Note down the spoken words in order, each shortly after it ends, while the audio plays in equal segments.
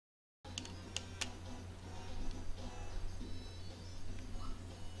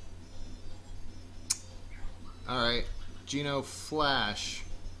Alright. Geno Flash.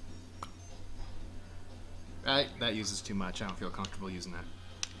 That uses too much. I don't feel comfortable using that.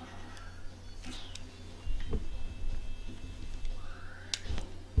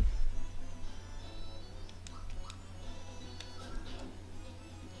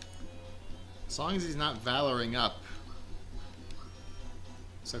 As long as he's not Valoring up,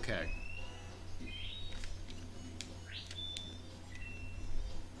 it's okay.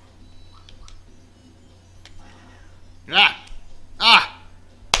 Ah! Ah!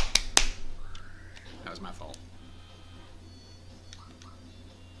 That was my fault.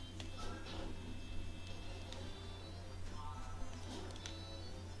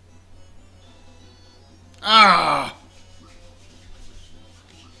 Ah!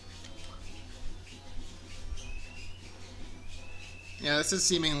 Yeah, this is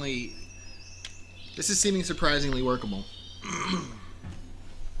seeming surprisingly workable.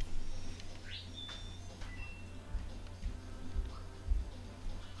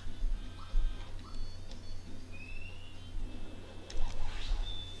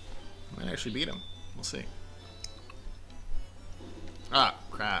 Might actually beat him. We'll see. Ah,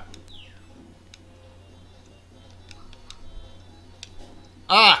 crap.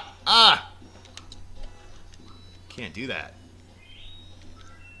 Ah! Ah! Can't do that.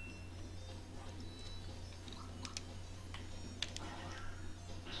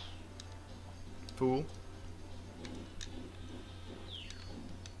 Fool.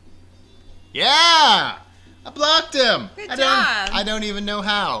 Yeah! I blocked him! Good job! I don't even know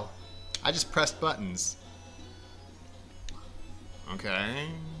how. I just pressed buttons. Okay.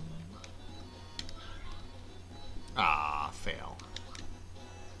 Ah, fail.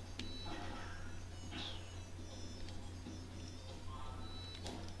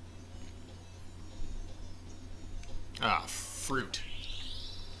 Ah, fruit.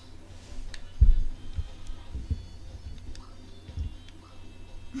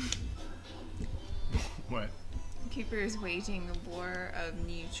 What? Cooper is waging a war of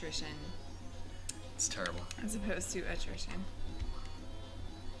nutrition It's terrible. as opposed to attrition.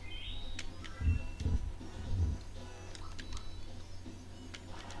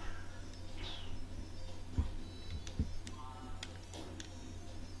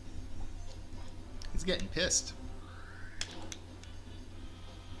 He's getting pissed.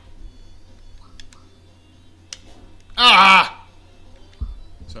 Ah!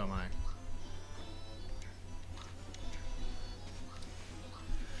 So am I.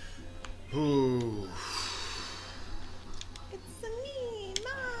 Ooh. It's me,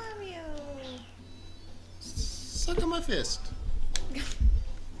 Mario. Suck on my fist.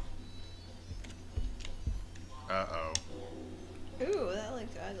 Uh-oh. Ooh, that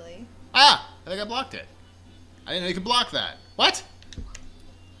looked ugly. Ah! I think I blocked it. I didn't know you could block that. What?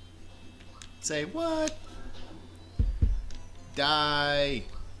 Say what? Die.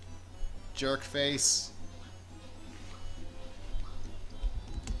 Jerk face.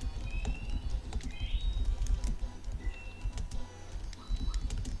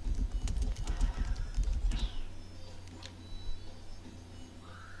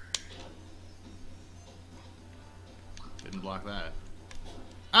 Didn't block that.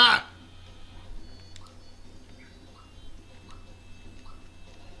 Ah!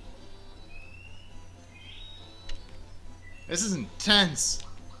 This is intense.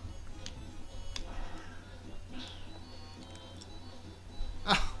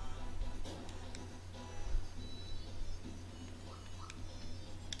 Ah.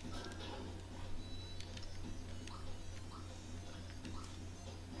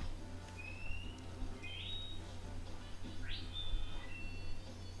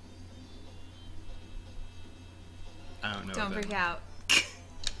 I don't know. Don't freak out.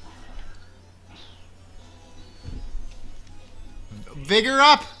 Vigor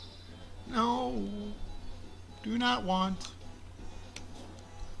up! No. Do not want.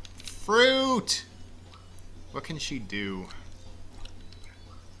 Fruit! What can she do?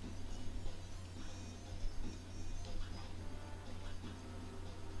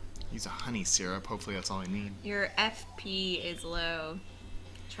 Use a honey syrup. Hopefully that's all I need. Your FP is low.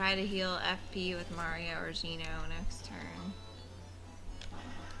 Try to heal FP with Mario or Geno next turn.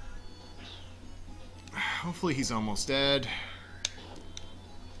 Hopefully he's almost dead.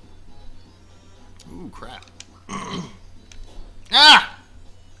 Ooh, crap. Ah!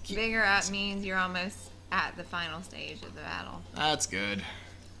 Bigger up means you're almost at the final stage of the battle. That's good.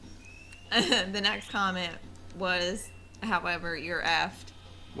 The next comment was, however, you're effed.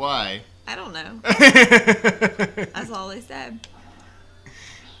 Why? I don't know. That That's all they said.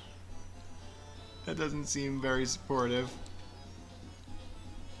 doesn't seem very supportive.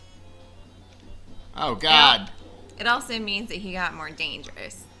 Oh, God. It also means that he got more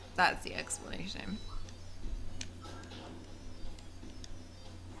dangerous. That's the explanation.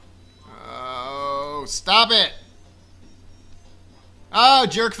 Oh, stop it! Oh,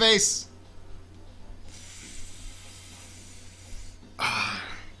 jerk face!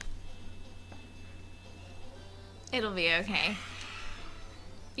 It'll be okay.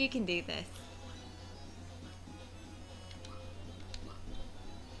 You can do this.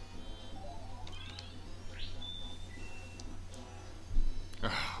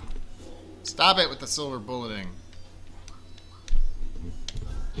 Stop it with the silver bulleting.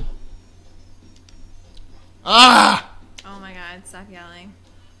 Ah! Oh my god, stop yelling.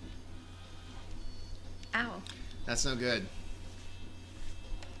 Ow. That's no good.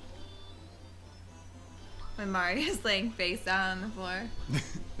 When Mario's laying face down on the floor.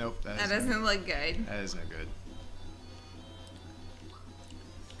 Nope, That doesn't look good. That is no good.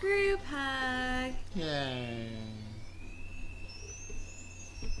 Group hug. Yay.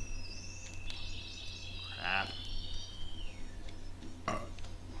 Crap. What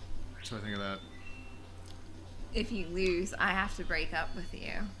do I think of that? If you lose, I have to break up with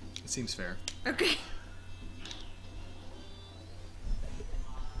you. It seems fair. Okay.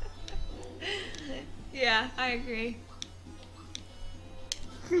 Yeah, I agree.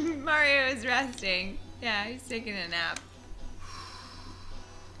 Mario is resting. Yeah, he's taking a nap.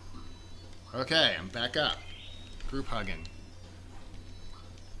 Okay, I'm back up. Group hugging.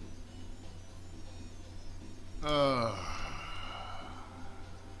 Oh.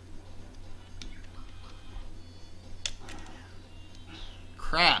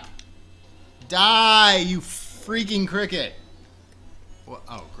 Crap. Die, you freaking cricket. Well,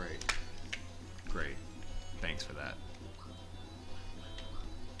 oh, great. Great. Thanks for that.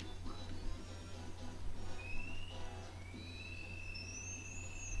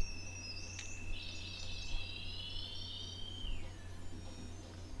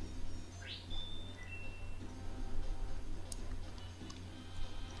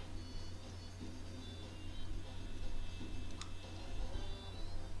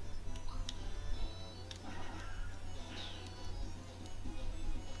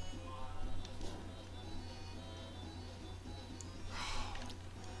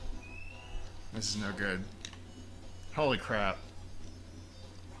 This is no good. Holy crap.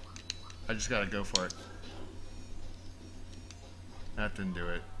 I just gotta go for it. That didn't do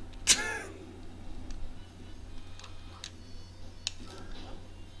it.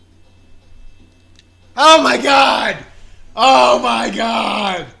 Oh my god! Oh my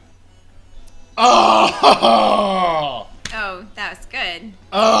god! Oh! Oh, that was good.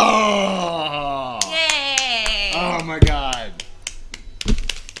 Oh! Yay! Oh my god.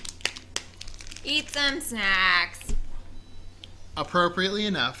 Eat some snacks. Appropriately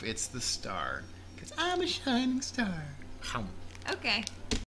enough, it's the star. Because I'm a shining star. Okay.